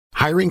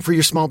Hiring for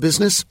your small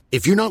business?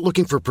 If you're not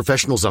looking for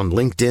professionals on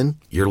LinkedIn,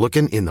 you're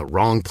looking in the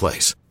wrong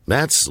place.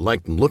 That's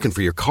like looking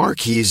for your car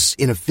keys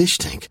in a fish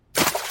tank.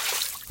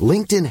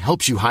 LinkedIn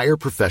helps you hire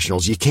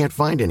professionals you can't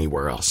find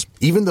anywhere else,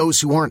 even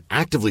those who aren't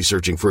actively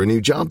searching for a new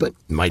job but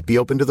might be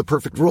open to the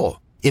perfect role.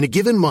 In a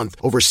given month,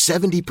 over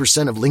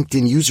 70% of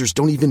LinkedIn users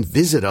don't even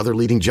visit other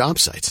leading job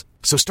sites.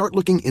 So start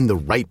looking in the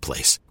right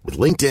place. With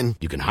LinkedIn,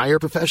 you can hire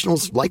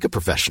professionals like a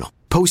professional.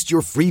 Post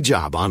your free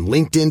job on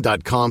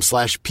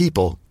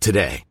linkedin.com/people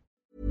today.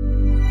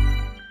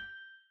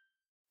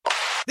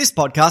 This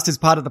podcast is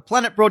part of the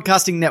Planet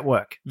Broadcasting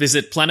Network.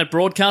 Visit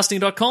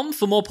planetbroadcasting.com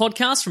for more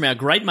podcasts from our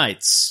great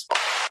mates.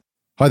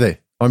 Hi there,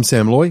 I'm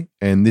Sam Loy,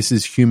 and this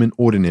is Human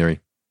Ordinary.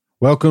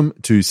 Welcome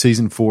to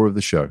Season 4 of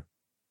the show.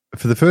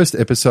 For the first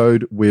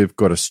episode, we've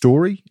got a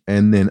story,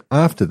 and then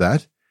after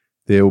that,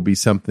 there will be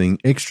something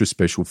extra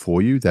special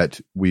for you that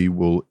we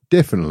will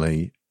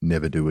definitely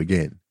never do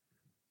again.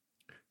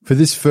 For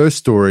this first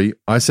story,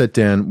 I sat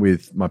down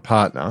with my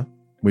partner.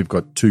 We've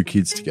got 2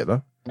 kids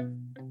together,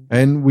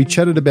 and we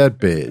chatted about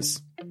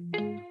bears.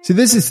 See,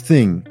 there's this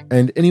thing,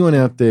 and anyone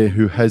out there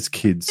who has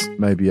kids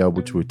may be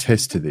able to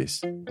attest to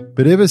this,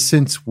 but ever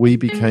since we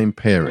became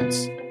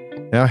parents,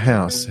 our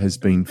house has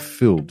been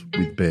filled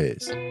with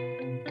bears.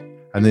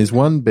 And there's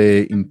one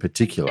bear in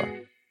particular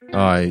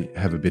I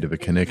have a bit of a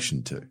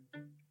connection to.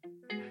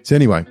 So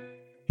anyway,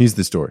 here's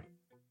the story.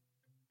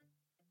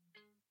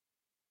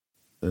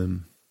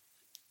 Not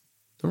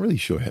really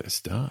sure how to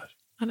start.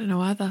 I don't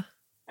know either.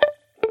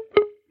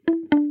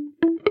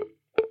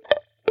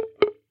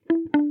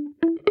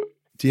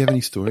 Do you have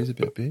any stories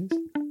about bears?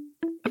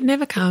 I've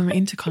never come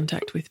into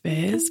contact with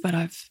bears, but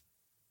I've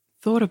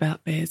thought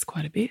about bears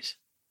quite a bit.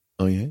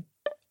 Oh, yeah?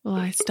 Well,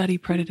 I study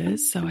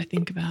predators, so I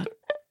think about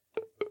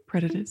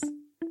predators.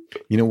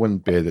 You know, one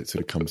bear that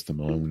sort of comes to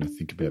mind when I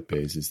think about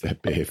bears is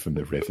that bear from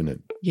The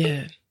Revenant.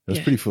 Yeah. That's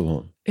pretty full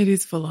on. It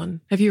is full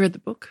on. Have you read the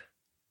book?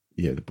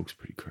 Yeah, the book's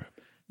pretty crap.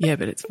 Yeah,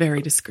 but it's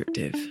very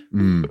descriptive.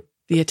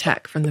 The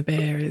attack from the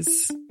bear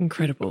is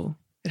incredible.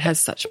 It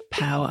has such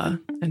power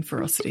and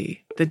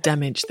ferocity. The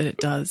damage that it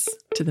does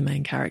to the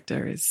main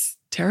character is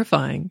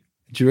terrifying.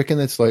 Do you reckon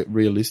that's like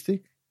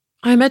realistic?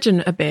 I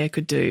imagine a bear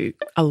could do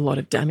a lot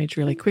of damage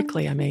really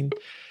quickly. I mean,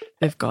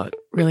 they've got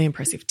really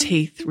impressive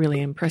teeth,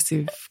 really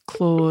impressive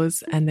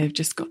claws, and they've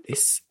just got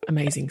this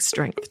amazing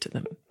strength to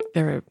them.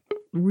 They're a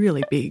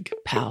really big,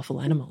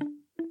 powerful animal.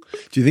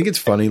 Do you think it's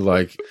funny,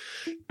 like,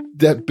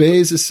 that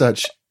bears are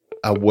such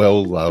a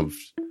well-loved,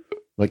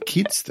 like,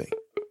 kids thing?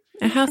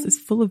 Our house is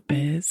full of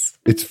bears.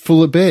 It's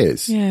full of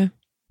bears? Yeah.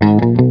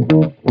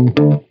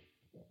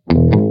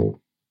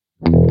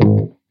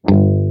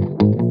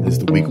 There's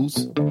the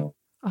Wiggles.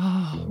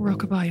 Oh,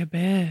 Rockabye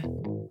Bear.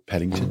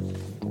 Paddington.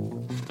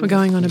 We're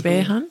going on a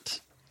bear hunt.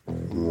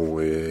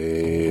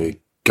 We're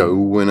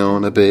going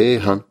on a bear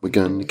hunt. We're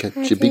going to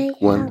catch a big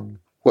one.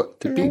 What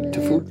a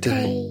beautiful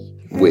day.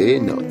 We're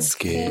not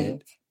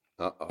scared.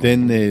 Uh-oh.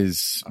 Then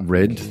there's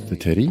Red, the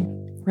teddy.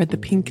 Red the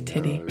pink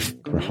teddy.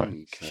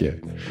 Right, yeah.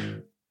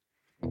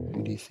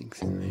 Who do you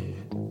think's in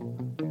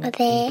there? A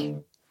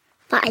bear,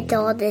 but I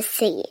don't want to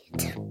see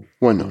it.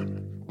 Why not?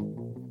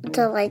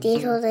 So I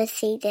just want to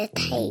see the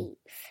teeth.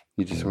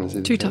 You just want to see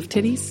the 2 tough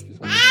teddies.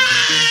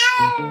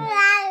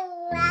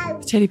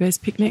 The teddy bear's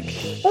picnic.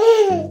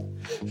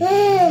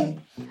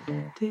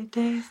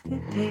 Today's the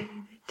day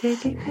the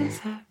teddy bears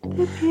have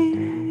the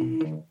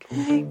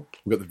picnic.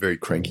 We've got the very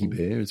cranky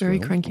bear as Very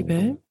well. cranky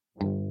bear.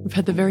 We've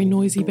had the very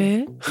noisy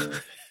bear.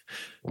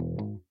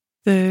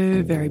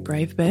 The very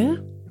brave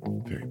bear.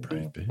 Very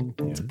brave bear.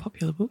 It's a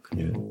popular book.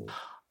 Yeah.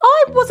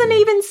 I wasn't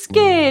even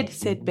scared,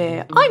 said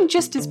Bear. I'm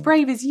just as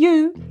brave as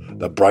you.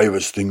 The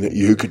bravest thing that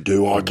you could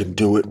do, I can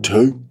do it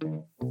too.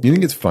 You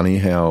think it's funny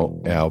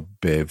how our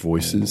bear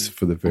voices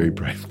for the very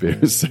brave bear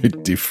are so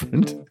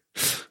different?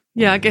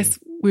 Yeah, I guess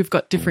we've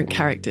got different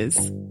characters.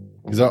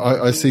 Because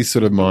I see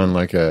sort of mine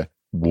like a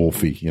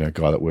wharfie, you know,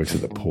 guy that works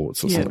at the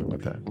ports or Yeah. something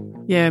like that.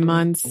 Yeah,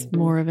 mine's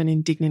more of an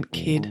indignant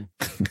kid.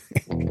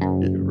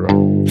 Yeah,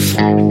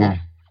 right.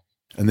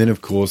 And then,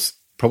 of course,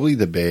 probably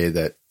the bear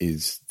that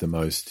is the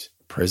most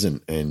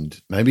present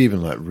and maybe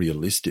even like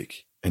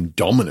realistic and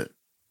dominant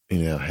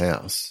in our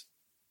house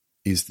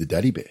is the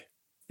daddy bear.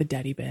 The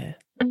daddy bear.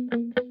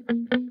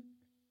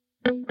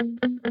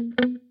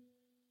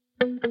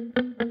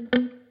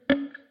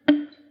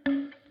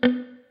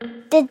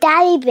 The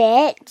daddy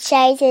bear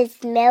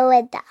chases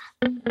Merida.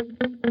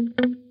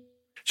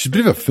 She's a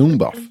bit of a film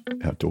buff,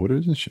 our daughter,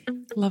 isn't she?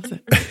 Loves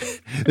it.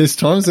 There's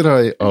times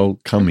that I'll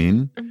come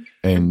in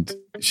and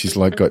she's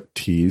like got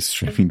tears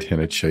streaming down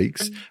her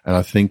cheeks. And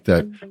I think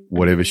that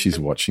whatever she's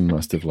watching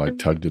must have like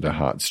tugged at her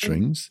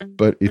heartstrings.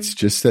 But it's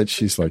just that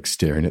she's like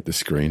staring at the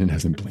screen and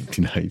hasn't blinked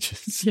in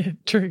ages. Yeah,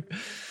 true.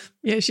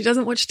 Yeah, she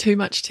doesn't watch too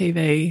much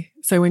TV.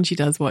 So when she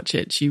does watch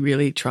it, she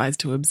really tries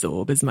to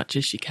absorb as much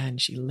as she can.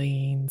 She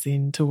leans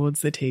in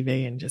towards the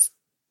TV and just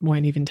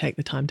won't even take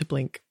the time to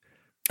blink.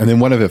 And then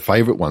one of her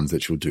favourite ones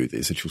that she'll do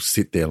this, that she'll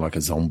sit there like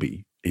a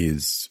zombie,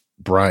 is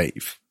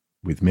Brave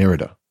with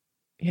Merida.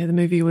 Yeah, the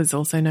movie was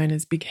also known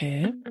as Big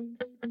Hair.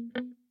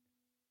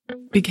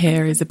 Big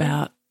Hair is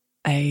about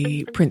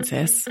a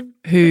princess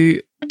who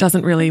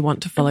doesn't really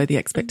want to follow the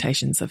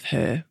expectations of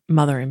her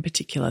mother, in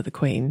particular, the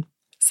Queen.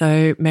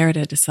 So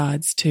Merida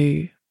decides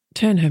to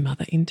turn her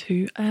mother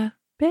into a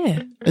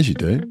bear. As you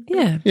do.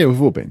 Yeah. Yeah,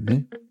 we've all been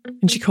there.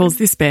 And she calls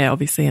this bear,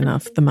 obviously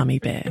enough, the mummy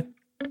bear.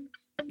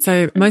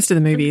 So most of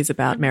the movie is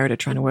about Merida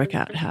trying to work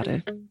out how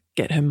to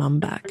get her mum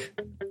back.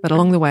 But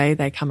along the way,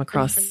 they come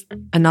across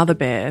another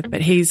bear,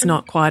 but he's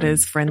not quite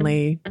as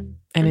friendly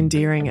and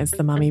endearing as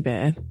the mummy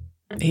bear.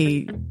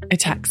 He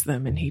attacks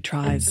them and he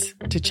tries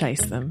to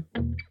chase them.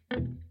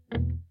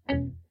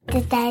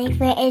 The daddy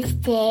bear is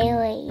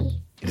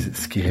scary. Is it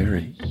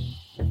scary?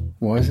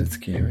 Why is it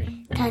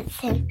scary? Because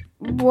it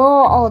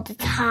roar all the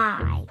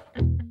time.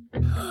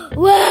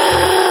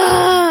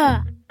 Whoa!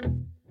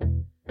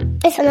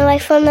 Let's run away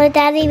from the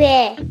daddy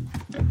bear.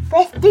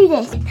 Let's do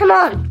this. Come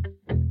on.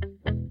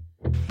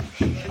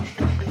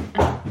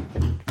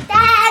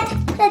 Dad,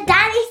 the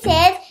daddy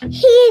says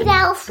he's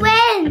our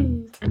friend.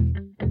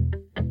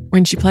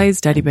 When she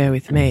plays Daddy Bear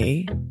with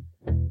me,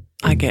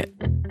 I get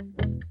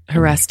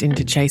harassed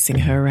into chasing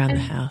her around the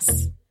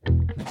house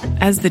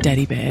as the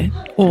Daddy Bear,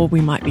 or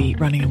we might be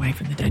running away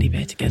from the Daddy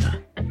Bear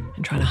together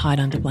and trying to hide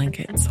under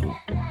blankets or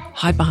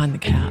hide behind the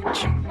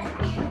couch.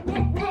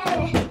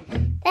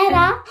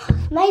 Dada,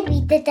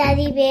 maybe the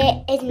daddy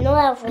bear is not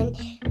our friend.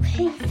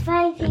 He's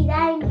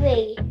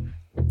angry.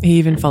 He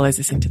even follows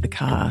us into the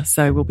car,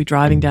 so we'll be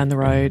driving down the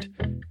road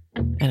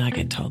and I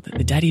get told that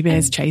the Daddy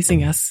Bear's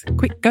chasing us.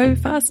 Quick, go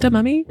faster,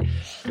 Mummy.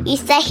 You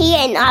stay here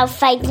and I'll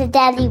fight the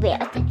daddy bear.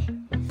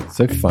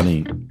 So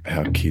funny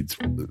how kids,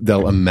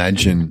 they'll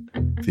imagine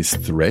this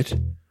threat.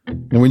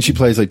 And when she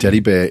plays like Daddy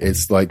Bear,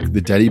 it's like the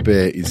Daddy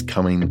Bear is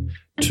coming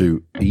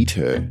to eat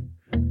her,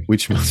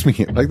 which must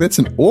be, like, that's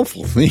an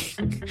awful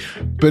thing.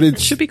 But it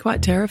Should be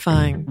quite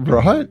terrifying.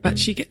 Right? But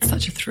she gets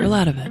such a thrill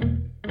out of it.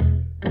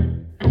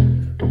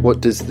 What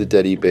does the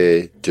Daddy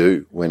Bear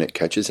do when it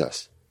catches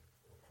us?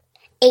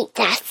 Eat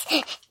us.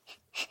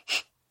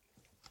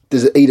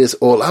 Does it eat us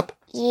all up?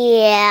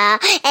 Yeah,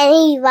 and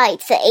he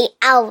likes to eat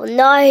our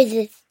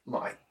noses.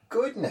 My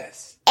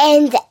goodness.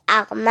 And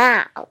our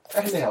mouth.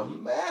 And our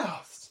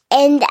mouths.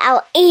 And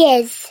our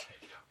ears.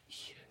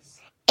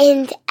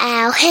 And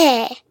our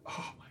hair.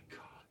 Oh my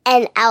God.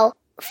 And our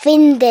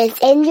fingers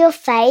and your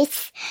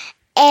face.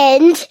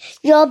 And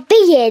your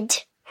beard.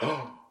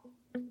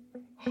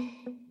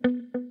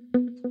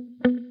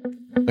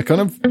 I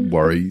kind of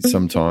worry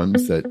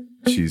sometimes that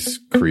she's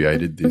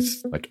created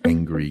this like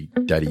angry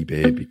daddy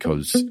bear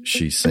because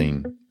she's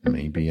seen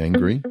me be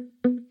angry.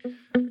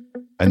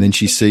 And then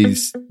she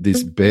sees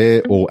this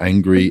bear all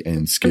angry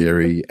and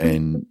scary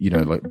and, you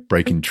know, like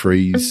breaking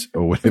trees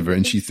or whatever.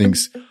 And she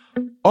thinks,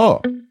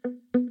 oh,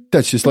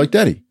 that's just like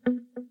daddy.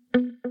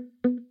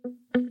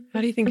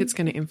 How do you think it's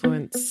going to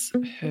influence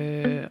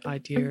her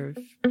idea of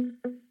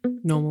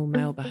normal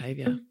male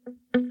behaviour?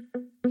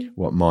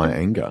 What, my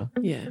anger?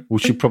 Yeah. Well,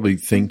 she'll probably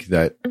think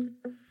that,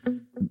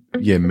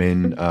 yeah,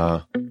 men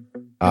are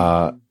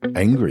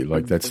angry.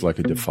 Like that's like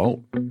a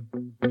default.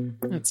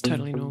 That's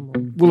totally normal.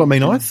 Well, I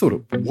mean, I thought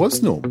it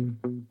was normal.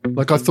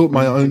 Like I thought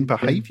my own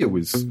behaviour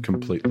was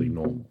completely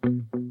normal.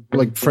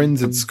 Like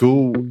friends at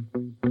school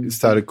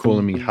started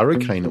calling me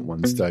Hurricane at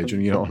one stage,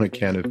 and, you know, on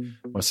account of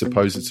my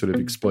supposed sort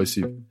of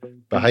explosive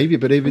behaviour.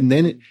 But even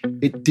then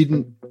it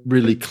didn't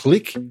really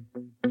click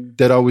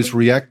that I was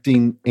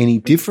reacting any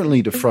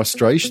differently to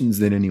frustrations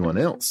than anyone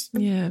else.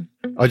 Yeah.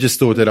 I just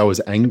thought that I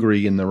was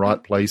angry in the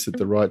right place at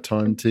the right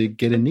time to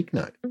get a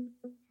nickname.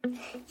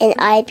 And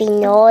I'd be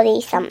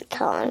naughty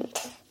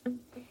sometimes.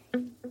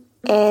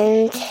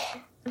 And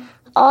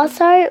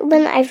also,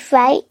 when I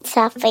write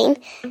something,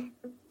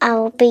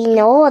 I'll be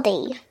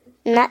naughty.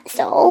 And that's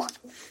all.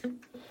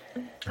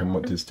 And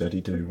what does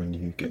Daddy do when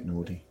you get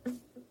naughty?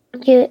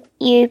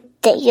 You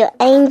get your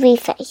angry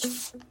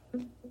face.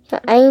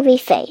 Your angry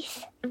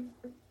face.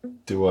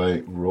 Do I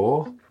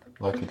roar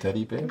like a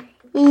daddy bear?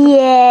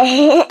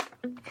 Yeah.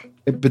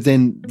 But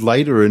then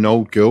later an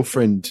old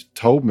girlfriend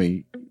told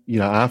me, you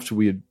know, after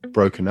we had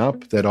broken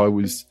up, that I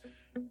was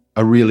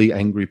a really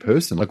angry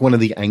person, like one of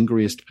the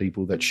angriest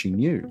people that she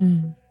knew.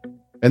 Mm.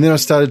 And then I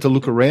started to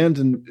look around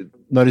and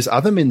notice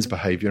other men's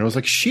behaviour, and I was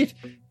like, shit,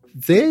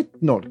 they're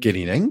not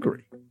getting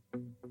angry.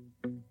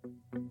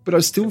 But I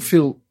still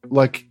feel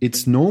like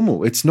it's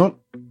normal. It's not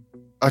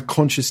a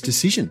conscious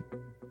decision.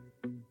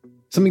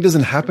 Something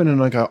doesn't happen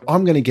and I go,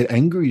 I'm going to get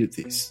angry at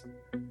this.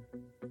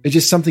 It's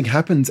just something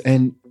happens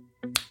and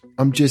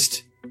I'm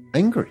just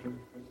angry.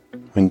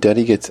 When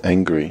Daddy gets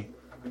angry,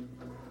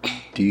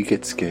 do you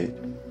get scared?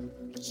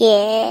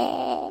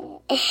 Yeah.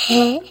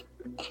 Yeah.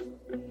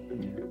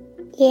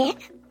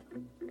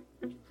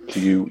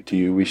 Do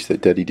you wish that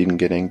Daddy didn't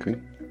get angry?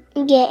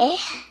 Yeah.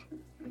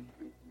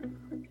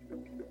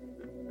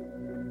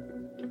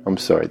 I'm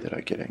sorry that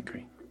I get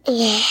angry.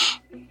 Yeah.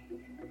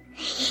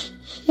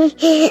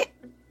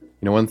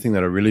 You know, one thing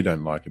that I really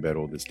don't like about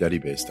all this Daddy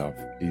Bear stuff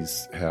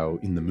is how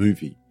in the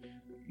movie,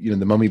 you know,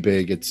 the mummy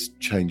bear gets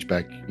changed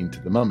back into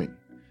the mummy.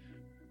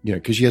 You know,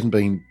 because she hasn't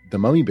been the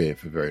mummy bear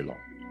for very long.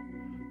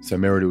 So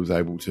Merida was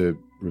able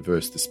to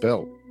reverse the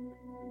spell.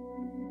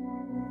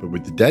 But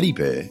with the daddy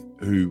bear,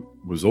 who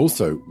was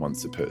also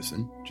once a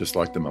person, just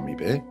like the mummy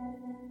bear,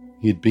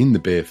 he had been the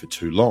bear for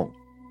too long,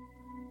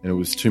 and it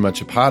was too much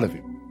a part of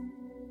him.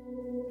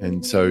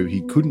 And so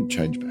he couldn't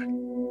change back.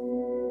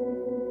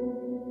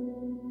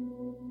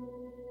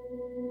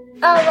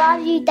 I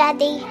love you,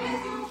 Daddy.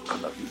 I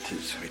love you too,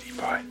 sweetie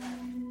pie.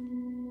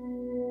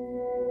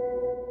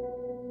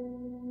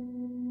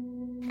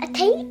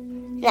 Okay,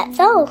 that's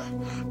all.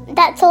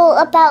 That's all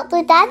about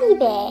the daddy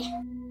bear.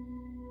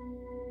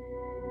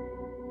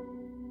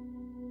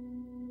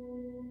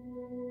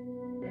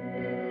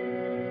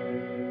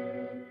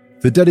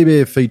 The Daddy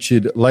Bear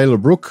featured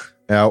Layla Brooke,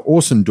 our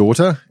awesome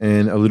daughter,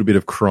 and a little bit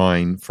of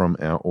crying from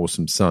our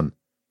awesome son.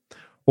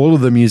 All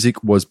of the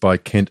music was by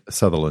Kent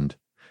Sutherland.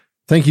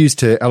 Thank yous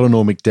to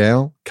Eleanor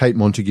McDowell, Kate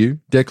Montague,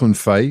 Declan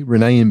Fay,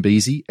 Renee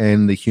Mbezi,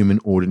 and the Human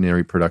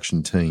Ordinary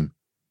production team.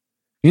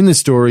 In the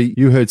story,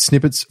 you heard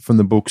snippets from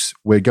the books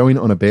We're Going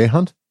on a Bear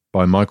Hunt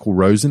by Michael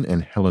Rosen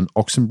and Helen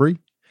Oxenbury,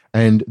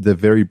 and The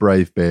Very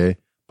Brave Bear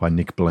by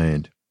Nick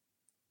Bland.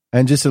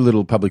 And just a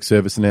little public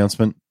service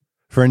announcement.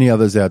 For any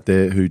others out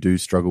there who do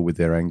struggle with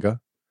their anger,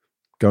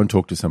 go and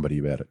talk to somebody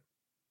about it.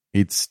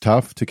 It's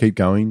tough to keep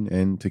going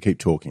and to keep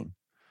talking,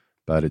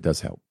 but it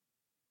does help.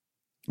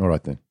 All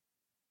right then.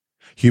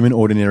 Human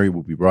Ordinary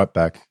will be right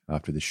back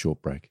after this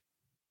short break.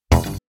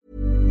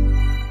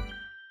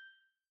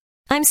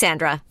 I'm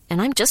Sandra,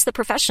 and I'm just the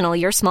professional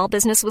your small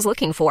business was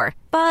looking for.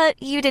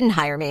 But you didn't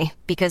hire me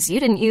because you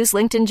didn't use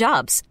LinkedIn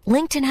Jobs.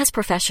 LinkedIn has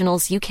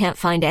professionals you can't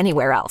find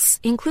anywhere else,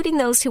 including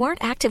those who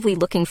aren't actively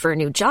looking for a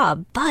new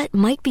job, but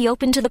might be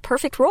open to the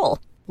perfect role,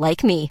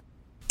 like me.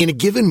 In a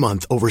given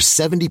month, over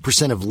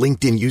 70% of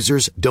LinkedIn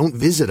users don't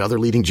visit other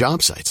leading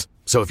job sites.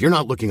 So if you're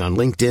not looking on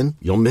LinkedIn,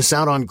 you'll miss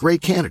out on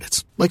great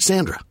candidates like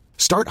Sandra.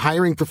 Start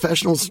hiring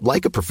professionals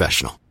like a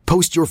professional.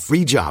 Post your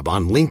free job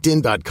on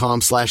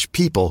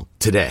linkedin.com/people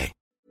today.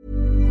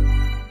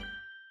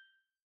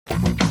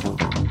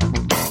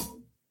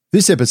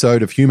 This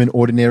episode of Human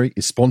Ordinary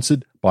is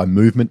sponsored by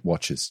Movement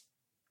Watches.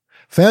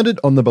 Founded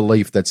on the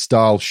belief that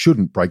style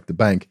shouldn't break the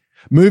bank,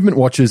 Movement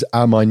Watches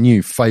are my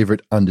new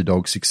favourite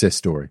underdog success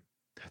story.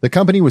 The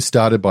company was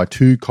started by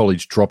two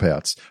college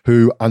dropouts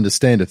who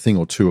understand a thing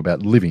or two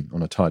about living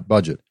on a tight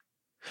budget.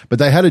 But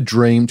they had a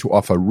dream to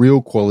offer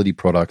real quality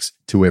products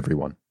to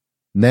everyone.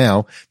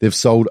 Now they've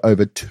sold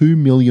over 2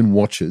 million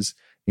watches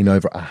in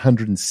over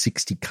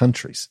 160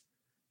 countries.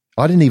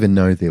 I didn't even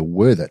know there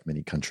were that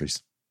many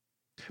countries.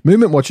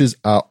 Movement Watches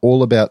are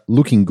all about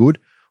looking good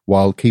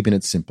while keeping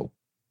it simple.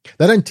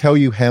 They don't tell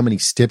you how many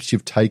steps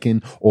you've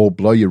taken or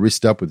blow your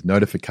wrist up with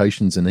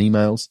notifications and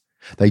emails.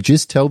 They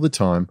just tell the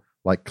time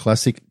like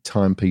classic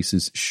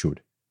timepieces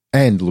should,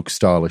 and look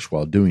stylish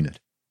while doing it.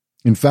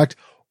 In fact,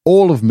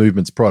 all of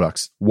Movement's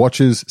products,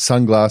 watches,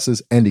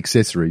 sunglasses, and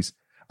accessories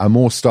are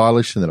more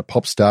stylish than a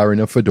pop star in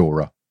a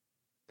fedora.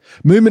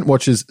 Movement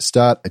watches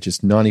start at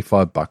just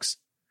 $95.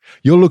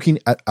 You're looking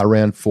at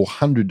around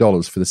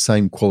 $400 for the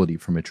same quality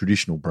from a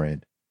traditional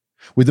brand.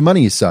 With the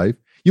money you save,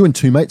 you and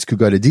two mates could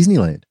go to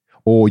Disneyland,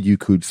 or you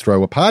could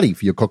throw a party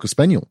for your Cocker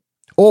Spaniel,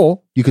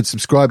 or you could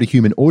subscribe to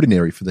Human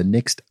Ordinary for the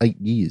next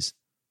 8 years.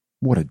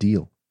 What a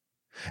deal.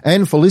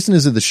 And for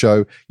listeners of the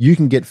show, you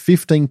can get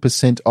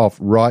 15% off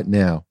right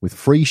now with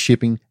free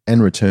shipping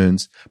and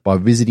returns by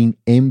visiting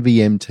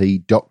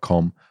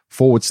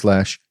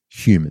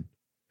mvmt.com/human.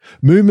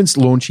 Movement's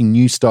launching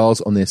new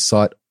styles on their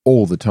site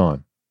all the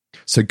time.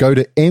 So go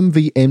to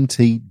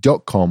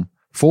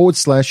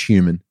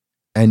mvmt.com/human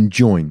and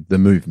join the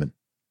movement.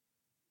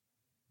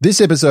 This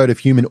episode of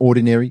Human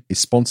Ordinary is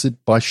sponsored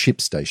by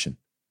ShipStation.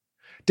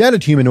 Down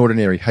at Human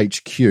Ordinary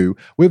HQ,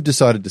 we've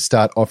decided to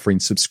start offering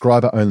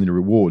subscriber-only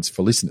rewards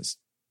for listeners.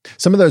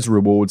 Some of those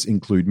rewards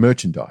include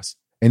merchandise,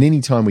 and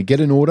anytime we get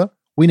an order,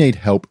 we need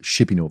help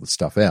shipping all the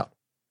stuff out.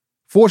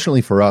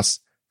 Fortunately for us,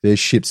 there's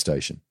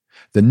ShipStation,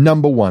 the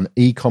 #1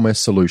 e-commerce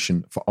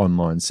solution for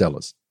online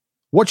sellers.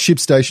 What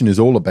ShipStation is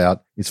all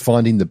about is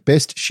finding the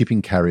best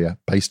shipping carrier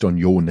based on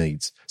your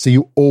needs, so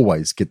you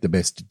always get the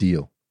best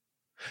deal.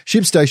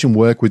 ShipStation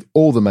work with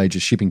all the major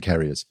shipping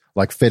carriers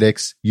like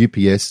FedEx,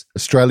 UPS,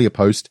 Australia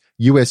Post,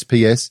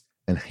 USPS,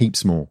 and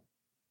heaps more.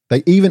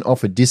 They even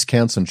offer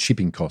discounts on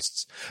shipping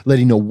costs,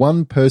 letting a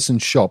one-person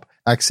shop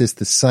access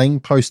the same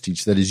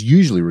postage that is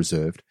usually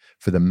reserved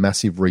for the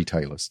massive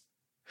retailers.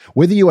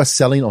 Whether you are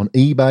selling on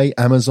eBay,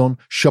 Amazon,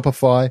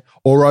 Shopify,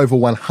 or over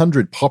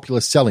 100 popular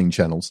selling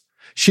channels,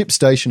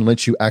 ShipStation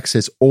lets you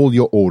access all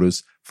your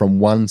orders from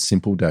one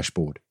simple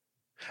dashboard.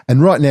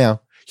 And right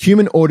now,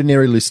 Human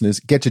Ordinary listeners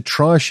get to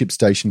try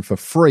ShipStation for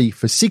free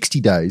for 60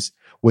 days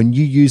when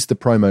you use the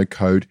promo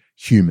code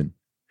HUMAN.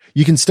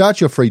 You can start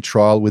your free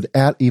trial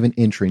without even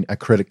entering a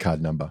credit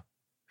card number.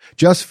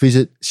 Just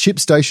visit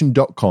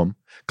ShipStation.com,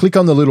 click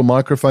on the little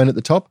microphone at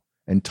the top,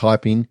 and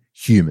type in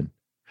HUMAN.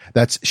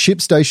 That's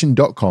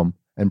ShipStation.com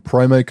and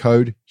promo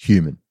code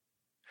HUMAN.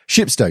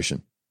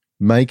 ShipStation.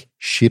 Make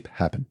ship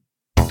happen.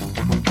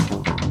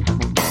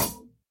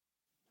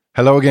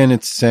 Hello again,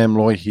 it's Sam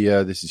Loy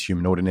here. This is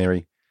Human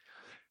Ordinary.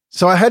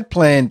 So I had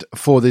planned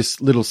for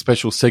this little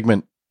special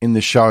segment in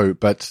the show,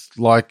 but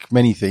like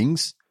many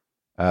things,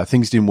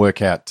 Things didn't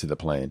work out to the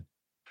plan.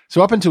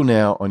 So up until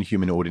now on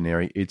Human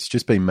Ordinary, it's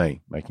just been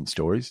me making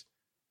stories.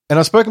 And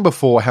I've spoken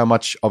before how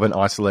much of an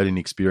isolating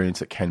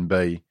experience it can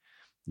be.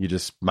 You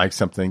just make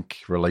something,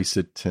 release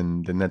it,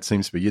 and then that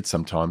seems to be it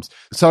sometimes.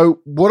 So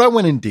what I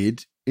went and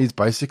did is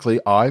basically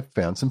I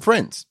found some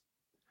friends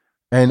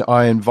and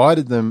I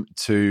invited them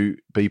to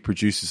be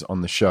producers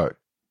on the show.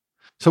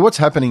 So what's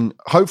happening,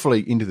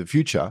 hopefully into the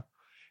future,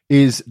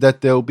 is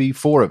that there'll be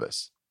 4 of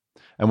us.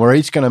 And we're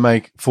each going to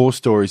make 4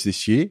 stories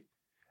this year,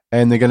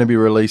 and they're going to be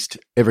released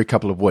every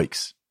couple of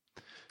weeks.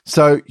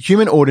 So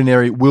Human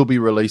Ordinary will be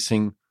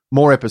releasing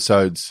more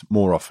episodes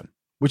more often,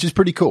 which is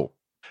pretty cool.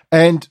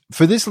 And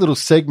for this little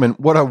segment,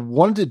 what I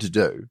wanted to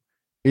do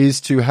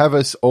is to have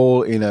us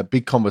all in a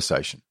big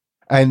conversation,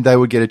 and they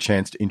would get a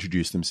chance to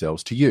introduce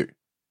themselves to you.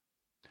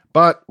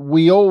 But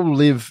we all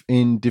live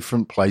in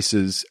different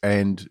places,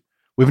 and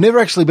we've never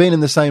actually been in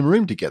the same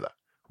room together,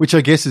 which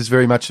I guess is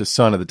very much a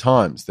sign of the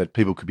times that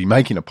people could be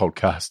making a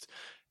podcast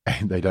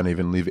and they don't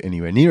even live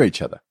anywhere near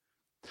each other.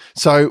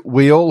 So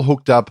we all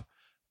hooked up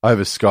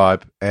over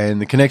Skype,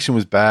 and the connection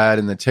was bad,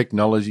 and the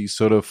technology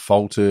sort of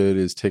faltered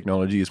as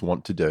technology is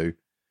wont to do.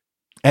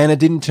 And it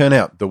didn't turn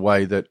out the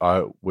way that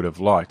I would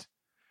have liked.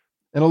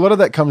 And a lot of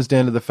that comes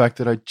down to the fact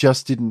that I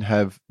just didn't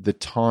have the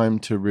time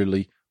to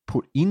really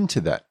put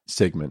into that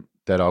segment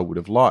that I would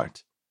have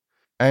liked.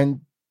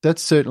 And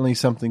that's certainly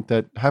something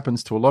that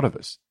happens to a lot of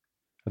us.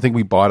 I think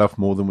we bite off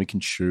more than we can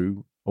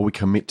chew, or we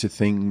commit to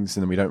things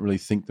and then we don't really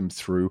think them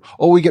through,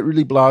 or we get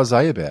really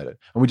blasé about it.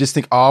 And we just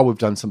think, oh, we've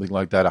done something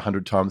like that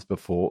 100 times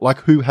before.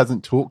 Like, who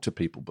hasn't talked to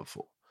people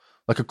before?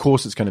 Like, of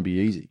course it's going to be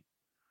easy.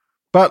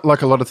 But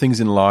like a lot of things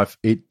in life,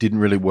 it didn't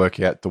really work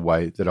out the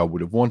way that I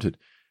would have wanted.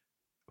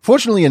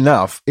 Fortunately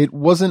enough, it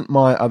wasn't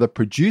my other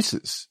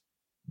producers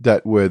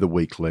that were the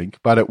weak link,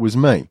 but it was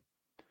me.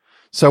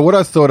 So what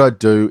I thought I'd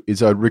do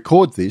is I'd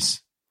record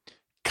this,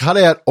 cut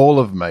out all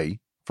of me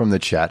from the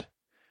chat,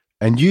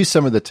 and use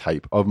some of the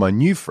tape of my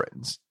new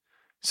friends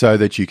so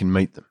that you can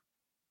meet them.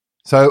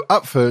 So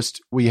up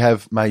first, we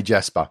have May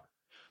Jasper.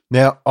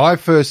 Now, I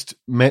first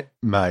met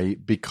May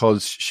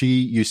because she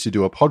used to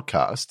do a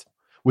podcast,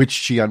 which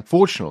she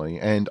unfortunately,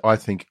 and I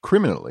think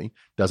criminally,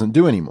 doesn't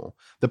do anymore.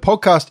 The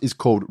podcast is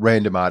called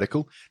Random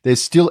Article.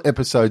 There's still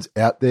episodes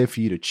out there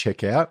for you to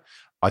check out.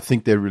 I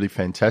think they're really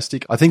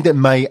fantastic. I think that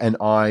May and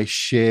I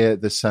share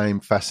the same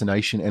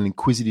fascination and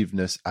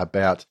inquisitiveness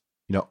about,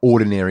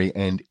 ordinary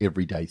and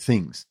everyday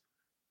things.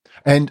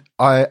 And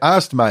I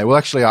asked May,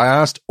 I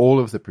asked all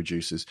of the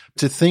producers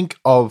to think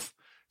of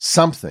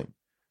something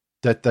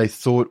that they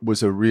thought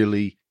was a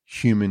really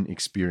human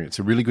experience,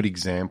 a really good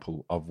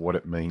example of what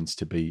it means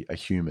to be a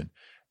human,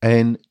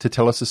 and to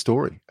tell us a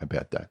story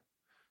about that.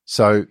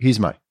 So here's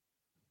May.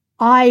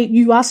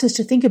 You asked us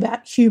to think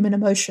about human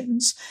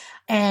emotions,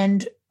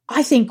 and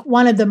I think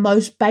one of the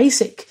most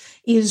basic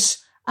is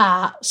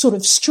sort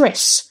of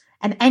stress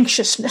and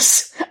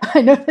anxiousness.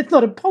 I know it's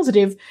not a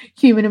positive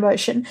human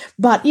emotion,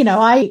 but,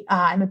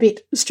 I'm a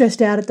bit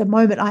stressed out at the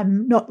moment.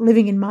 I'm not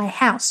living in my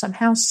house. I'm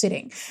house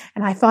sitting,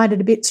 and I find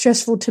it a bit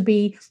stressful to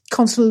be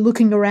constantly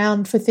looking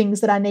around for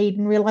things that I need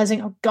and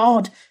realizing, oh,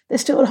 God, they're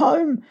still at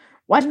home.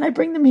 Why didn't I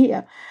bring them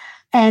here?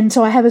 And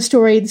so I have a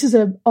story. This is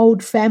an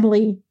old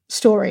family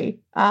story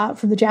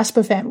from the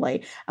Jasper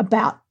family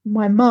about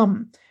my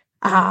mum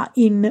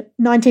in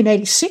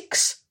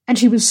 1986. And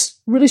she was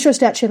really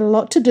stressed out. She had a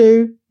lot to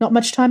do, not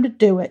much time to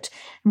do it.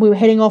 And we were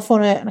heading off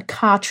on a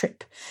car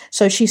trip.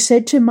 So she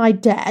said to my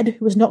dad,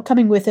 who was not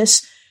coming with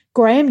us,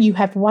 Graham, you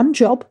have one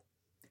job.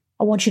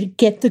 I want you to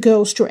get the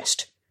girls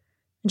dressed.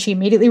 And she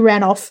immediately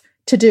ran off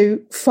to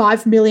do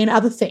 5 million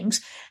other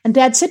things. And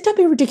Dad said, don't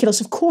be ridiculous.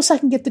 Of course I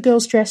can get the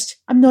girls dressed.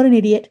 I'm not an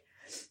idiot.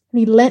 And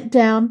he leant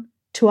down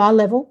to our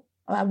level.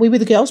 We were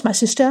the girls, my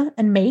sister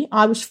and me.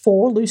 I was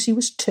 4, Lucy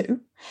was 2.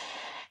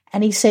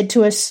 And he said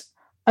to us,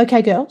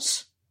 okay,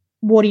 girls,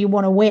 what do you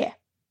want to wear?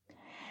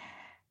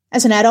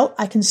 As an adult,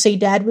 I can see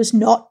Dad was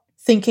not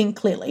thinking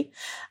clearly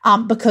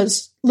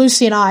because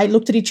Lucy and I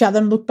looked at each other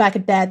and looked back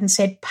at Dad and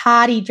said,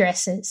 party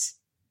dresses.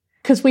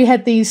 Because we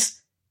had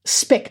these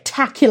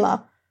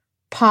spectacular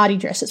party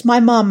dresses. My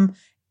mum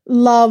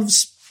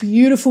loves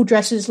beautiful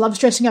dresses, loves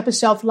dressing up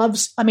herself,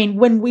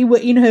 when we were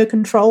in her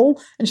control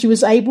and she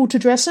was able to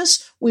dress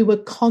us, we were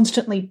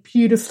constantly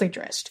beautifully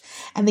dressed.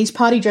 And these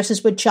party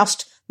dresses were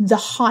just the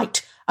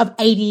height of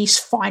 80s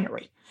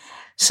finery.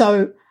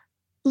 So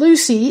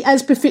Lucy,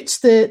 as befits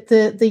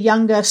the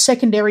younger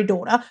secondary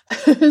daughter,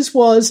 hers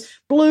was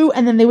blue,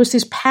 and then there was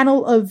this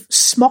panel of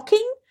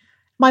smocking.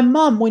 My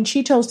mum, when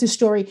she tells this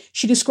story,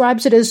 she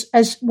describes it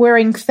as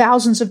wearing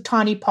thousands of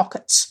tiny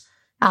pockets.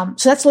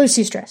 So that's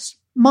Lucy's dress.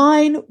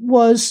 Mine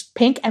was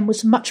pink and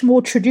was much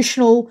more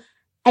traditional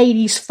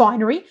 80s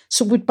finery,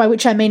 so by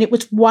which I mean it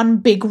was one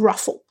big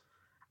ruffle.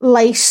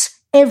 Lace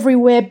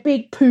everywhere,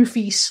 big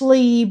poofy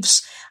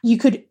sleeves. You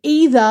could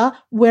either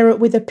wear it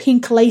with a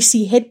pink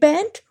lacy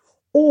headband,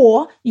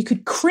 or you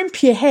could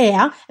crimp your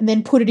hair and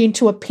then put it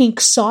into a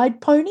pink side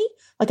pony,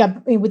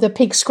 with a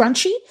pink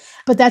scrunchie.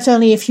 But that's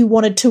only if you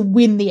wanted to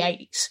win the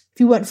 80s. If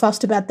you weren't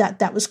fussed about that,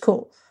 that was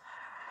cool.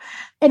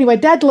 Anyway,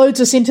 Dad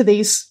loads us into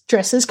these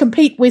dresses,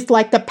 compete with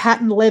like the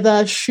patent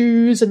leather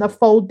shoes and the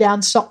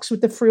fold-down socks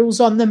with the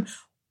frills on them,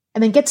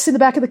 and then gets to the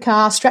back of the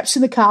car, straps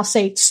in the car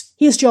seats.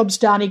 His job's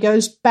done. He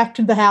goes back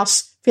to the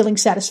house feeling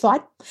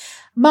satisfied.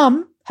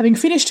 Mum, having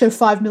finished her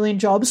 5 million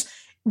jobs,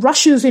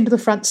 rushes into the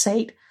front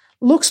seat,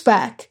 looks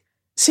back,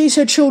 sees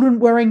her children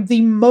wearing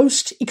the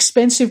most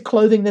expensive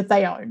clothing that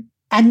they own,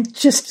 and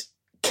just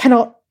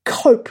cannot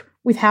cope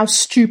with how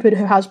stupid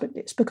her husband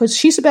is, because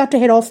she's about to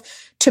head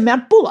off to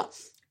Mount Buller.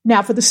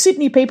 Now, for the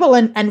Sydney people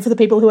and for the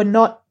people who are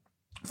not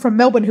from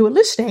Melbourne who are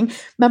listening,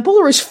 Mount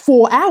Buller is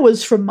 4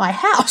 hours from my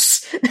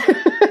house.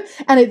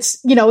 And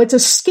it's a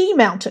ski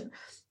mountain.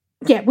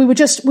 Yeah, we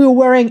were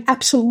wearing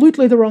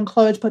absolutely the wrong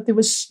clothes, but there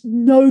was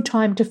no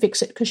time to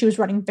fix it because she was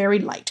running very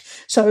late.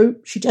 So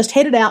she just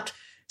headed out,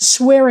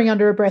 swearing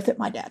under her breath at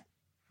my dad.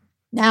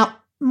 Now,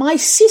 my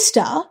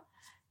sister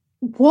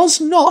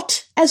was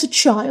not, as a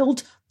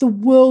child, the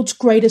world's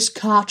greatest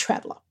car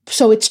traveller.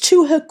 So it's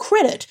to her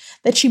credit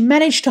that she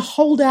managed to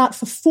hold out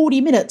for 40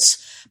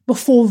 minutes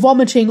before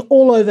vomiting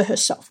all over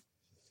herself.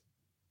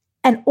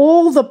 And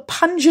all the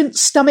pungent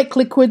stomach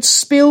liquids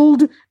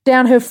spilled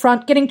down her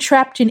front, getting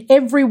trapped in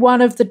every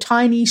one of the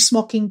tiny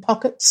smocking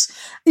pockets.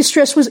 This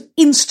dress was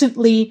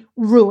instantly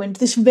ruined.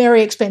 This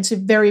very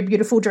expensive, very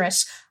beautiful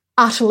dress,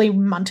 utterly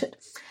munted.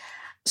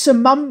 So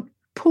Mum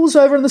pulls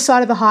over on the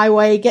side of the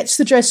highway, gets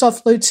the dress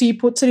off Lucy,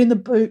 puts it in the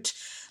boot.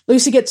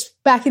 Lucy gets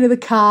back into the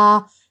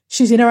car.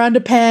 She's in her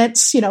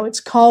underpants. It's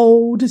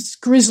cold, it's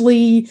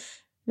grizzly.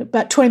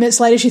 About 20 minutes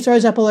later, she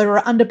throws up all over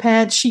her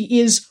underpants. She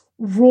is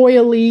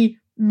royally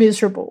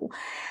miserable.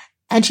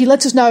 And she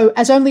lets us know,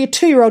 as only a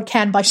 2-year-old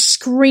can, by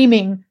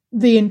screaming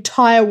the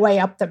entire way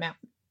up the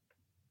mountain.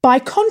 By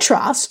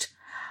contrast,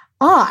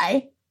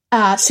 I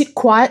sit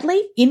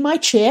quietly in my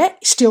chair,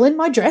 still in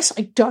my dress.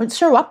 I don't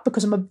throw up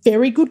because I'm a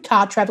very good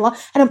car traveller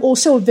and I'm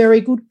also a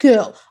very good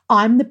girl.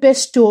 I'm the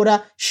best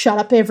daughter. Shut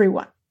up,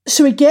 everyone.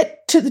 So we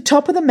get to the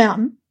top of the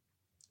mountain.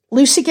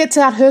 Lucy gets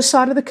out her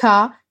side of the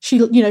car.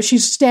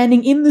 She's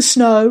standing in the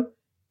snow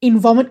in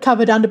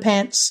vomit-covered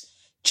underpants,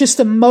 just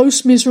the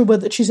most miserable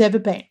that she's ever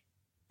been.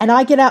 And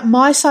I get out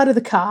my side of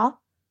the car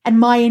and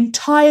my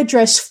entire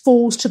dress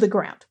falls to the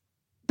ground.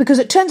 Because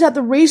it turns out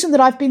the reason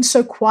that I've been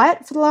so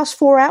quiet for the last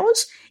 4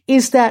 hours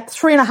is that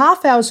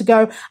 3.5 hours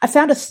ago, I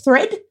found a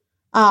thread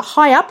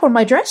high up on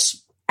my dress.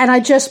 And I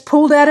just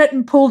pulled at it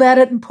and pulled at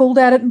it and pulled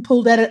at it and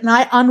pulled at it, and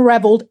I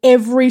unraveled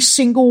every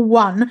single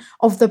one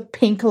of the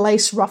pink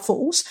lace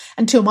ruffles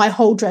until my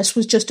whole dress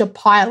was just a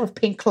pile of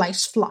pink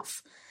lace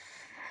fluff.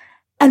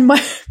 And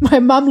my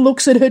mum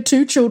looks at her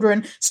 2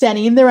 children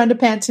standing in their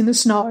underpants in the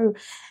snow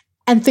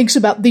and thinks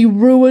about the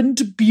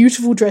ruined,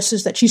 beautiful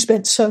dresses that she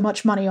spent so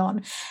much money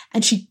on,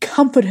 and she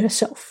comforted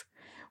herself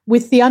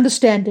with the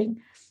understanding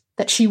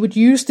that she would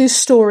use this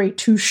story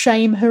to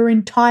shame her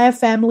entire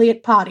family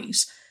at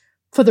parties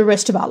for the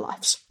rest of our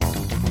lives.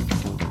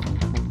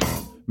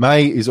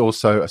 May is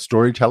also a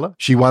storyteller.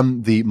 She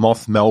won the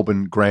Moth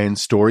Melbourne Grand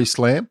Story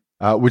Slam,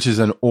 which is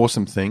an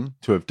awesome thing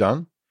to have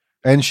done.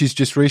 And she's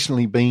just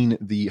recently been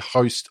the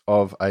host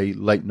of a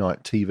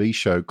late-night TV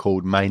show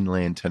called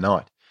Mainland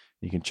Tonight.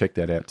 You can check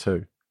that out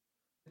too.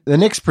 The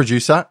next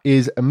producer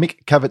is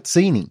Mick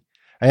Cavazzini.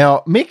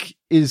 Now, Mick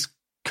is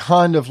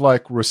kind of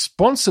like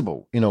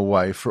responsible in a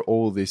way for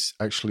all this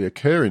actually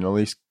occurring, or at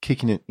least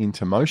kicking it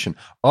into motion.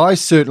 I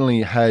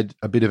certainly had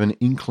a bit of an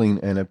inkling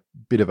and a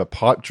bit of a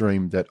pipe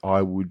dream that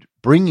I would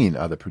bring in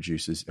other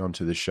producers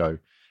onto the show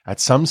at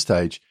some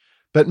stage.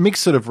 But Mick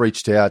sort of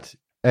reached out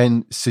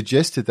and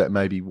suggested that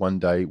maybe one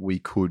day we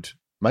could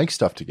make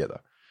stuff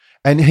together.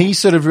 And he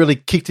sort of really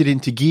kicked it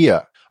into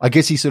gear. I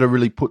guess he sort of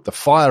really put the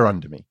fire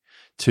under me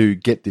to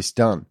get this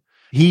done.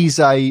 He's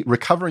a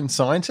recovering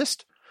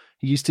scientist.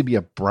 He used to be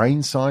a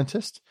brain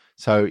scientist,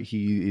 so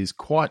he is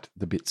quite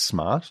the bit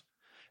smart.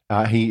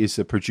 He is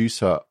a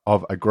producer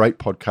of a great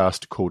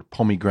podcast called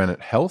Pomegranate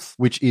Health,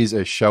 which is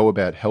a show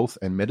about health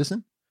and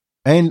medicine.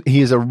 And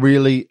he is a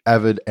really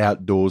avid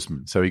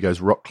outdoorsman, so he goes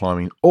rock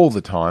climbing all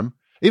the time,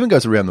 even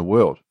goes around the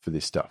world for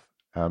this stuff.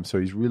 So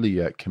he's really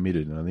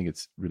committed, and I think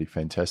it's really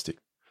fantastic.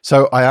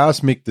 So I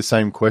asked Mick the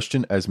same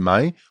question as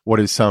May. What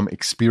is some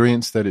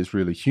experience that is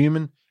really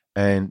human?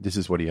 And this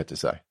is what he had to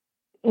say.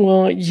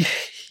 Well,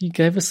 you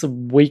gave us a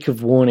week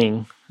of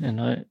warning, and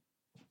I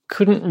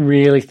couldn't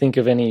really think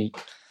of any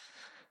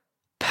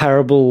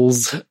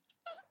parables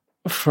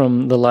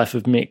from the life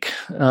of Mick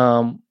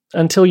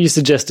until you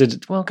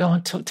suggested, well, go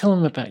on, tell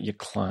him about your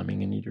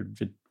climbing and your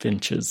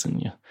adventures.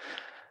 And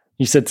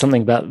you said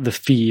something about the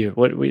fear,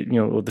 or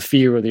the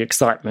fear or the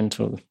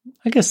excitement, or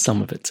I guess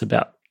some of it's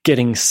about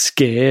getting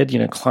scared,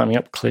 climbing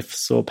up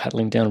cliffs or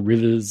paddling down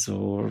rivers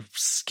or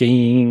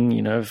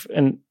skiing,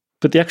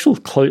 But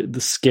the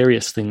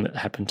scariest thing that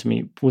happened to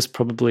me was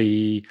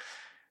probably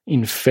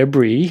in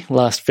February.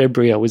 Last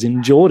February, I was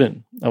in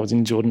Jordan. I was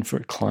in Jordan for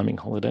a climbing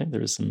holiday.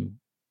 There are some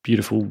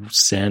beautiful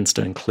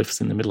sandstone cliffs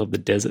in the middle of the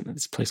desert at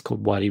this place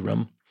called Wadi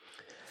Rum.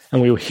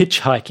 And we were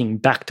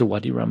hitchhiking back to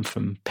Wadi Rum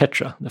from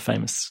Petra, the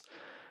famous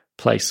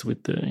place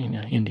with the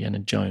Indiana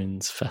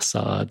Jones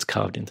facades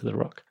carved into the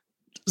rock.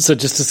 So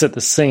just to set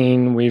the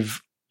scene,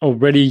 we've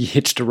already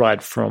hitched a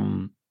ride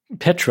from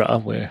Petra,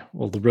 where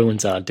all the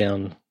ruins are,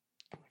 down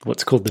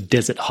what's called the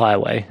Desert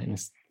Highway. And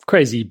it's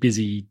crazy,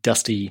 busy,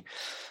 dusty,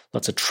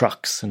 lots of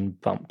trucks and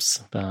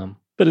bumps.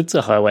 But it's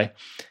a highway.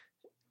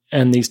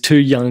 And these two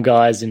young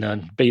guys in a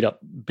beat-up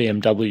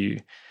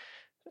BMW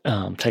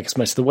take us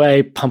most of the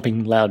way,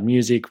 pumping loud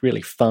music,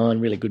 really fun,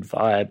 really good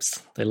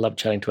vibes. They love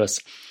chatting to us.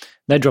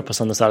 They drop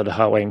us on the side of the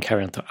highway and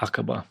carry on to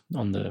Aqaba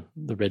on the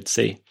Red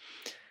Sea.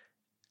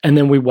 And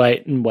then we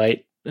wait, and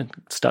it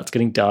starts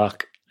getting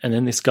dark. And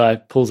then this guy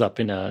pulls up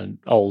in an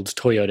old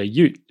Toyota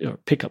Ute, or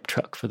pickup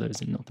truck for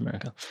those in North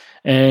America.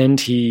 And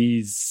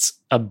he's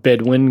a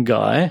Bedouin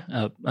guy,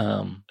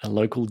 a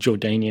local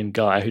Jordanian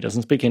guy who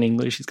doesn't speak any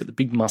English. He's got the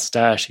big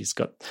mustache. He's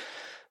got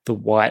the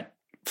white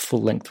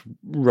full-length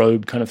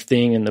robe kind of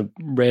thing and the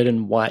red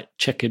and white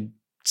checkered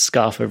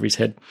scarf over his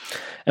head.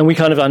 And we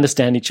kind of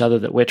understand each other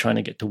that we're trying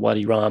to get to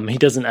Wadi Rum. He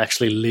doesn't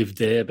actually live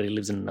there, but he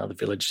lives in another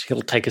village.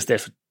 He'll take us there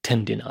for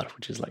 10 dinar,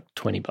 which is like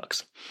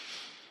 $20.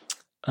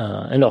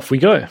 And off we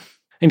go.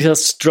 And he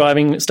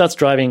starts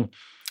driving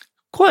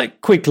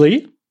quite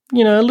quickly,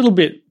 a little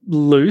bit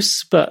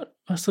loose, but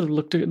I sort of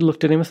looked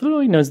at him and thought,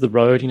 he knows the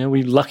road.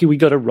 We're lucky we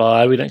got a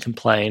ride. We don't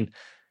complain.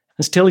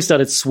 Until he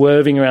started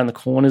swerving around the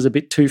corners a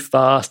bit too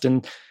fast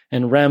and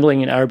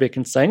rambling in Arabic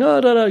and saying, "Oh,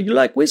 no, you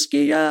like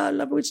whiskey? Yeah, I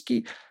love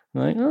whiskey."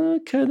 I'm like, oh,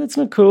 okay, that's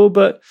not cool,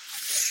 but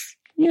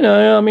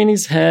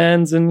his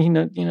hands and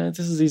this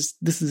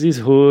is his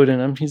hood,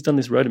 and he's done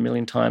this road a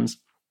million times.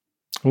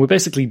 And we're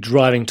basically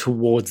driving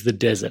towards the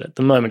desert. At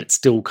the moment, it's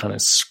still kind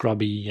of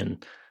scrubby,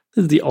 and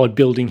there's the odd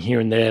building here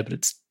and there, but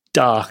it's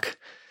dark.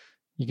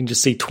 You can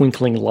just see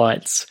twinkling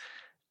lights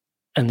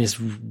and this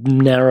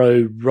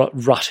narrow,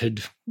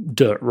 rutted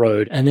dirt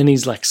road. And then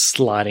he's like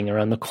sliding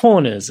around the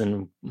corners,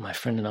 and my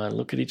friend and I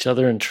look at each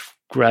other and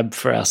grab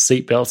for our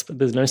seatbelts, but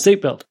there's no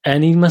seatbelt.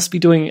 And he must be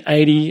doing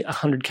 80,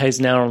 100 k's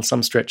an hour on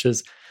some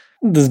stretches.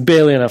 There's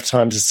barely enough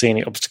time to see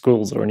any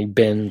obstacles or any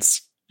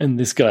bends. And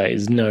this guy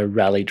is no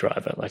rally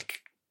driver.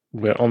 Like,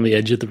 we're on the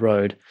edge of the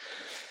road.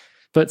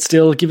 But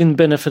still, given the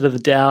benefit of the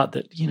doubt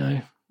that,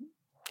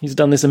 he's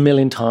done this a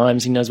million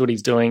times, he knows what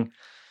he's doing.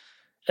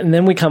 And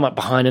then we come up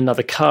behind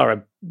another car,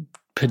 a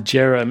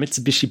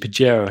Mitsubishi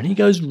Pajero, and he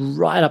goes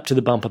right up to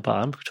the bumper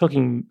bar. I'm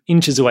talking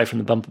inches away from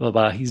the bumper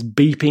bar. He's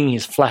beeping,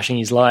 he's flashing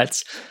his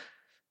lights.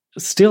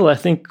 Still, I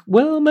think,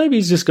 well, maybe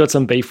he's just got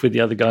some beef with the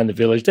other guy in the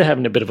village. They're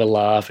having a bit of a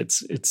laugh.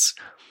 It's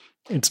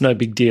no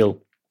big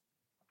deal.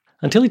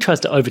 Until he tries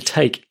to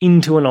overtake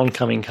into an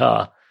oncoming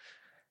car,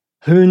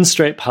 hoons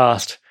straight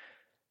past,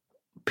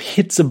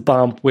 hits a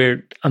bump.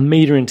 We're a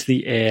meter into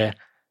the air.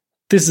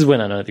 This is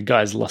when I know the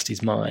guy's lost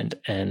his mind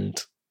and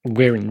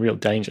we're in real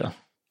danger.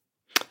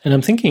 And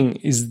I'm thinking,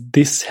 is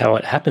this how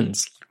it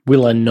happens?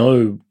 Will I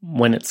know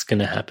when it's going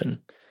to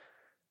happen?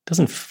 It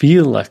doesn't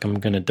feel like I'm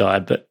going to die,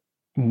 but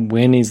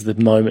when is the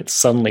moment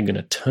suddenly going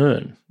to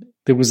turn?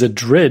 There was a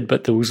dread,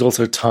 but there was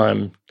also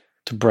time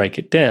to break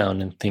it down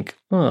and think,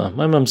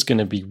 my mum's going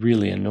to be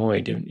really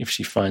annoyed if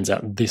she finds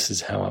out this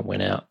is how I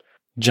went out,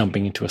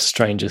 jumping into a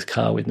stranger's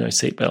car with no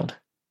seatbelt.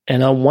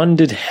 And I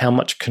wondered how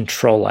much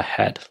control I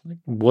had.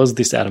 Was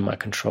this out of my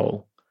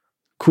control?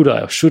 Could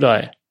I or should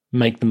I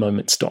make the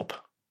moment stop?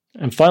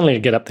 And finally I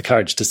get up the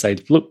courage to say,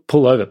 look,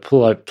 pull over,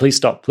 please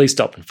stop.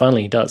 And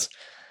finally he does.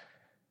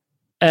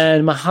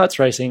 And my heart's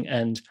racing,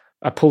 and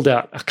I pulled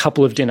out a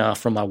couple of dinar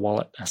from my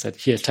wallet. I said,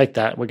 here, take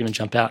that. We're going to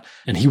jump out.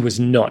 And he was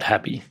not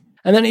happy.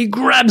 And then he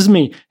grabs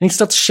me and he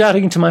starts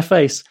shouting into my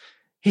face.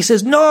 He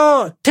says,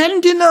 no,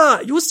 10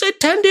 dinar. You said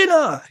 10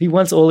 dinar. He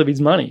wants all of his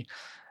money.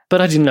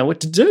 But I didn't know what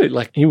to do.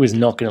 Like, he was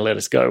not going to let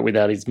us go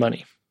without his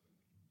money.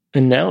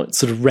 And now it's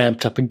sort of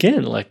ramped up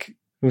again. Like,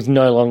 it was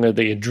no longer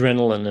the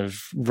adrenaline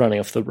of running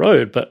off the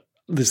road, but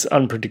this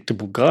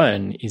unpredictable guy.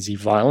 And is he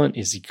violent?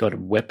 Is he got a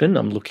weapon?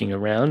 I'm looking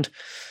around.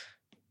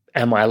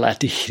 Am I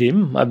allowed to hit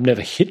him? I've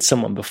never hit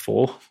someone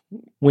before.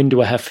 When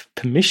do I have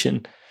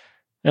permission?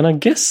 And I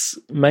guess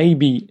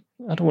maybe,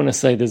 I don't want to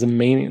say there's a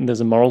meaning,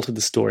 there's a moral to the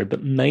story,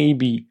 but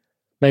maybe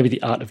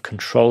the art of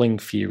controlling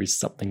fear is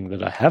something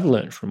that I have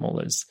learned from all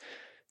those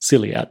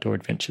silly outdoor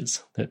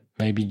adventures, that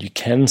maybe you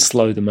can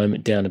slow the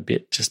moment down a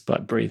bit just by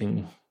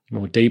breathing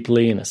more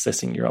deeply and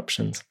assessing your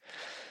options.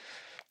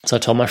 So I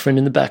told my friend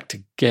in the back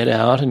to get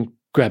out and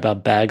grab our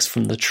bags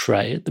from the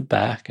tray at the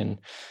back. And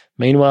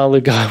meanwhile, the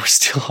guy was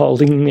still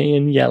holding me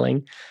and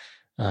yelling.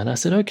 And I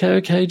said,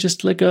 okay,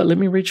 just let go. Let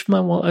me reach for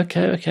my wallet.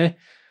 Okay.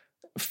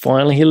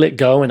 Finally, he let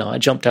go and I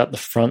jumped out the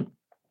front.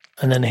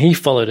 And then he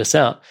followed us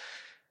out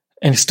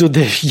and stood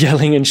there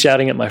yelling and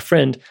shouting at my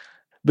friend.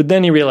 But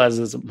then he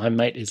realizes that my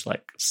mate is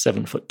like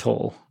 7 foot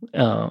tall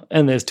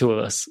and there's two of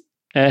us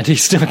and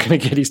he's still going to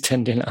get his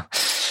 10 dinar.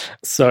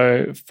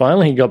 So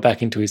finally he got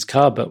back into his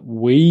car, but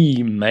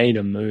we made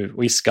a move.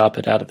 We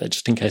scarpered out of there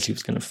just in case he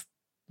was going to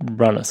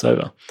run us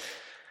over.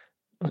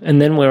 And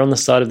then we're on the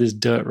side of this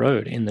dirt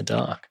road in the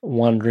dark,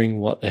 wondering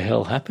what the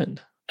hell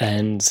happened.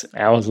 And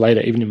hours later,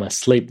 even in my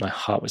sleep, my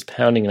heart was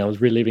pounding and I was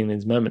reliving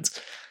these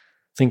moments,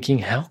 thinking,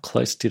 how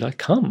close did I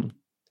come?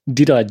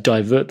 Did I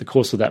divert the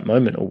course of that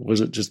moment, or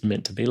was it just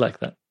meant to be like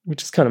that?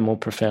 which is kind of more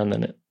profound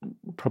than it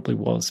probably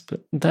was.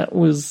 But that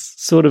was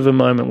sort of a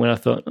moment when I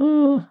thought,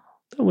 oh,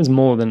 that was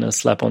more than a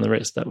slap on the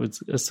wrist. That was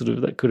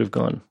that could have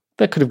gone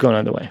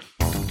either way.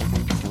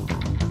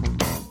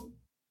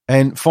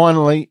 And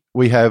finally,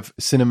 we have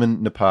Cinnamon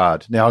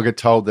Nepard. Now, I get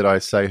told that I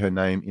say her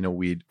name in a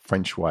weird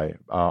French way.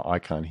 I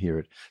can't hear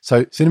it.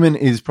 So Cinnamon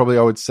is probably,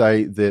 I would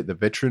say, the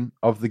veteran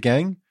of the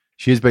gang.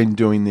 She has been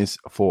doing this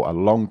for a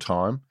long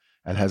time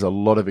and has a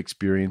lot of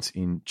experience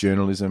in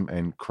journalism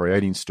and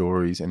creating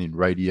stories and in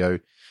radio.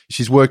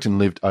 She's worked and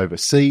lived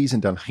overseas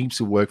and done heaps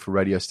of work for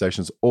radio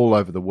stations all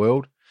over the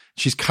world.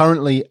 She's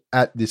currently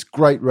at this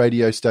great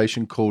radio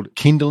station called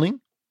Kindling,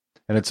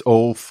 and it's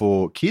all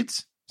for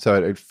kids. So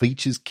it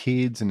features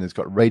kids and it's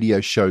got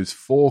radio shows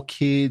for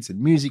kids and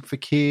music for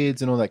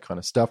kids and all that kind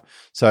of stuff.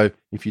 So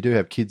if you do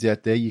have kids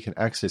out there, you can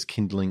access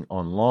Kindling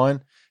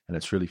online and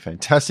it's really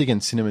fantastic.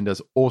 And Cinnamon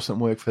does awesome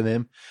work for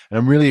them. And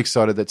I'm really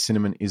excited that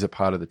Cinnamon is a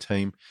part of the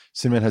team.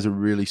 Cinnamon has a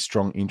really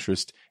strong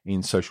interest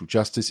in social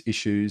justice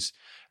issues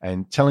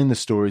and telling the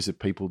stories of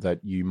people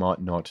that you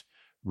might not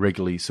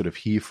regularly sort of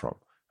hear from,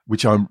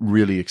 which I'm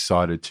really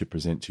excited to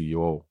present to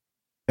you all.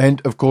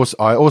 And of course,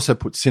 I also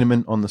put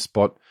Cinnamon on the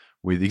spot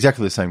with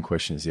exactly the same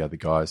question as the other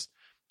guys.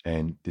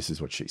 And this is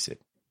what she said.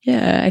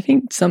 Yeah, I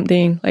think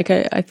something like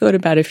I thought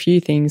about a few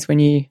things when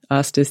you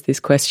asked us this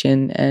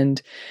question, and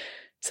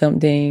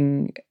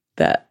something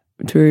that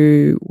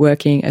through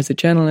working as a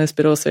journalist,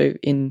 but also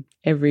in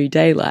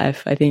everyday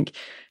life, I think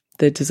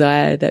the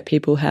desire that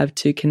people have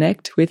to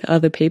connect with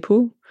other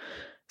people.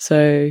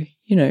 So,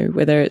 you know,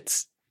 whether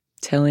it's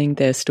telling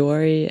their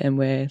story and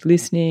we're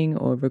listening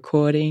or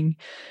recording,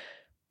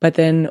 but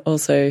then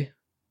also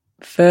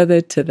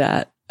further to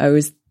that, I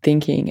was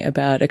thinking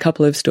about a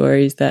couple of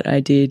stories that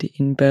I did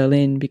in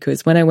Berlin,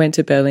 because when I went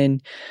to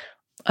Berlin,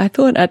 I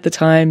thought at the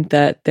time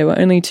that there were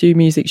only two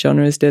music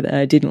genres that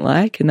I didn't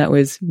like, and that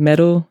was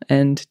metal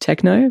and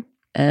techno.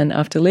 And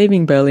after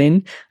leaving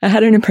Berlin, I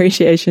had an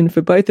appreciation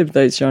for both of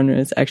those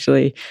genres,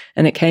 actually.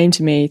 And it came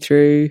to me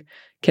through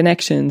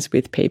connections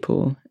with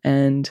people.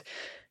 And,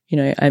 you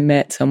know, I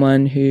met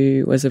someone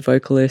who was a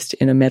vocalist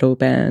in a metal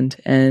band,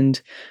 and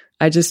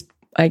I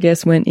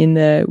guess went in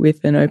there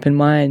with an open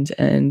mind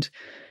and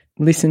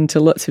listened to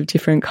lots of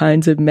different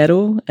kinds of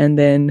metal, and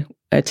then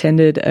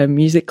attended a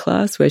music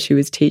class where she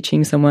was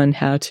teaching someone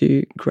how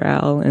to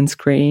growl and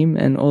scream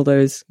and all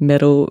those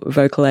metal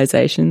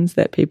vocalizations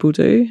that people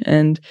do.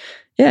 And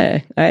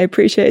yeah, I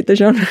appreciate the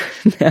genre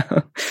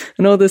now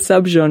and all the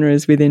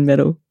subgenres within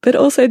metal. But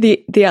also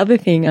the other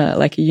thing,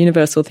 like a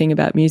universal thing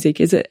about music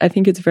is I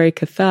think it's very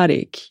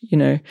cathartic, you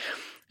know,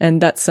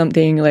 and that's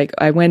something like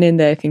I went in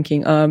there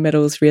thinking, oh,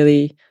 metal's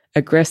really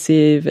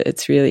aggressive.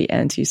 It's really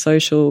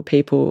antisocial.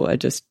 People are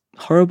just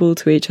horrible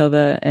to each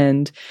other.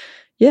 And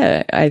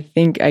yeah, I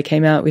think I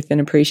came out with an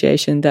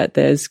appreciation that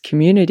there's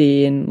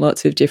community in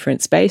lots of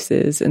different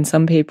spaces, and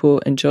some people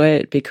enjoy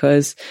it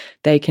because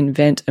they can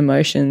vent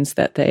emotions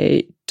that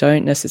they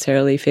don't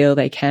necessarily feel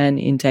they can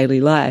in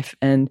daily life.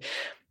 And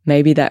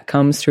maybe that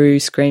comes through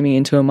screaming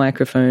into a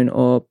microphone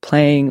or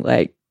playing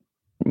like,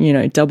 you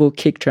know, double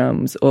kick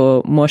drums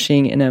or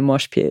moshing in a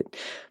mosh pit.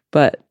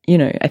 But, you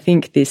know, I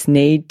think this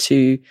need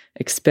to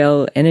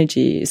expel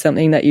energy is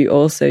something that you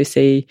also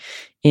see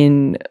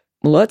in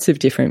lots of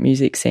different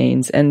music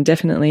scenes, and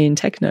definitely in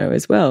techno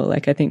as well.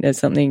 Like, I think there's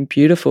something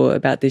beautiful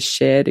about this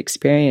shared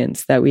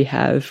experience that we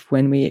have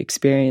when we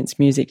experience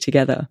music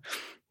together.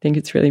 I think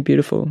it's really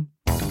beautiful.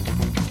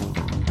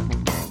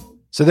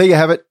 So there you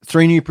have it.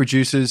 3 new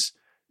producers.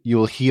 You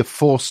will hear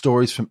 4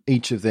 stories from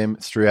each of them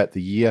throughout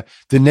the year.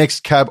 The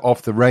next cab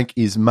off the rank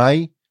is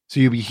May. So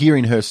you'll be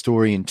hearing her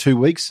story in 2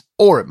 weeks,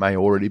 or it may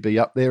already be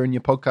up there in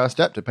your podcast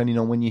app, depending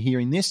on when you're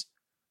hearing this.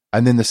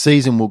 And then the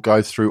season will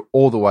go through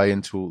all the way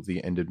until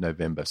the end of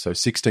November. So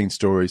 16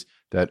 stories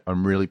that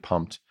I'm really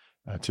pumped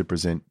to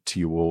present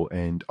to you all,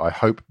 and I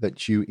hope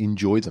that you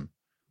enjoy them.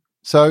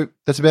 So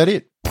that's about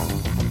it.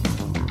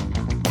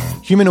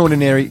 Human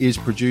Ordinary is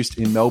produced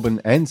in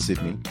Melbourne and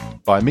Sydney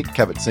by Mick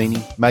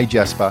Cavazzini, May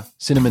Jasper,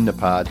 Cinnamon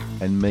Nepard,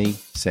 and me,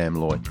 Sam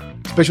Loy.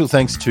 Special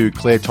thanks to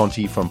Claire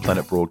Tonti from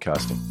Planet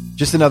Broadcasting.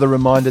 Just another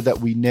reminder that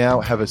we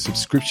now have a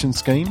subscription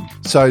scheme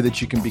so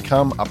that you can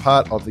become a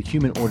part of the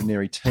Human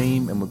Ordinary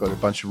team, and we've got a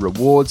bunch of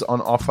rewards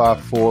on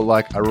offer for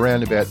like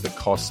around about the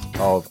cost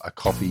of a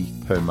coffee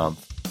per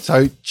month.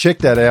 So check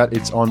that out.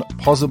 It's on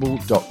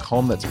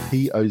pozible.com. That's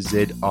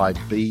Pozibile.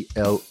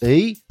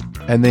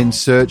 And then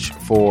search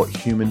for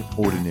Human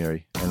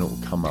Ordinary and it will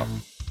come up.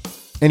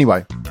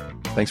 Anyway,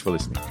 thanks for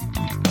listening.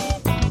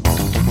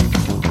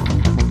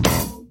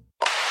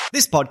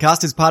 This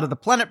podcast is part of the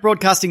Planet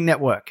Broadcasting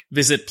Network.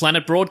 Visit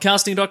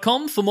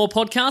planetbroadcasting.com for more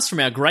podcasts from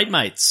our great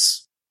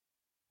mates.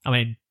 I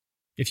mean,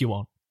 if you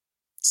want.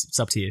 It's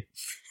up to you.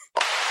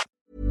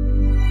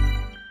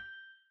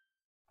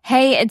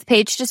 Hey, it's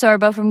Paige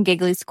DeSorbo from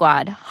Giggly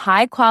Squad.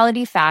 High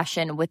quality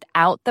fashion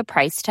without the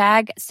price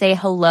tag. Say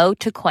hello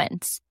to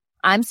Quince.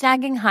 I'm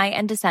snagging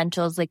high-end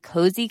essentials like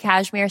cozy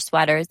cashmere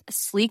sweaters,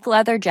 sleek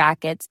leather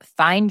jackets,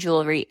 fine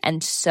jewelry,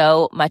 and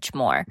so much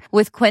more.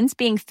 With Quince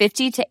being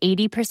 50 to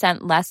 80%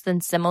 less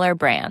than similar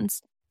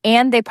brands.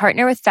 And they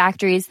partner with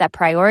factories that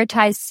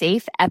prioritize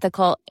safe,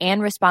 ethical,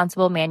 and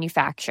responsible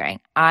manufacturing.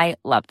 I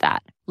love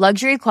that.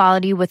 Luxury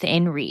quality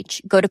within reach.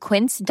 Go to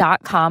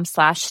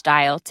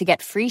quince.com/style to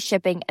get free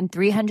shipping and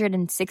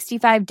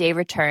 365-day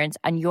returns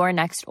on your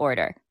next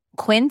order.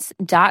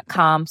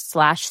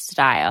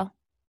 Quince.com/style.